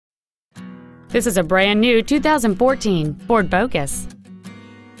This is a brand new 2014 Ford Focus.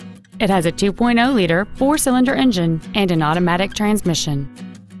 It has a 2.0-liter four-cylinder engine and an automatic transmission.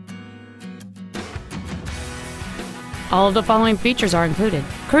 All of the following features are included: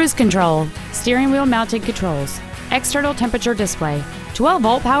 cruise control, steering wheel mounted controls, external temperature display,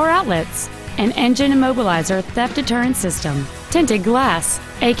 12-volt power outlets, an engine immobilizer theft deterrent system, tinted glass,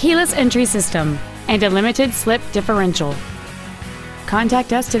 a keyless entry system, and a limited slip differential.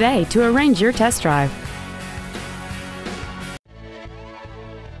 Contact us today to arrange your test drive.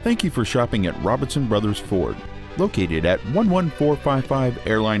 Thank you for shopping at Robertson Brothers Ford, located at 11455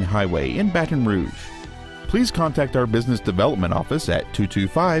 Airline Highway in Baton Rouge. Please contact our business development office at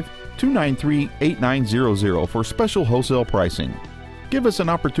 225-293-8900 for special wholesale pricing. Give us an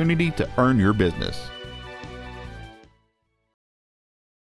opportunity to earn your business.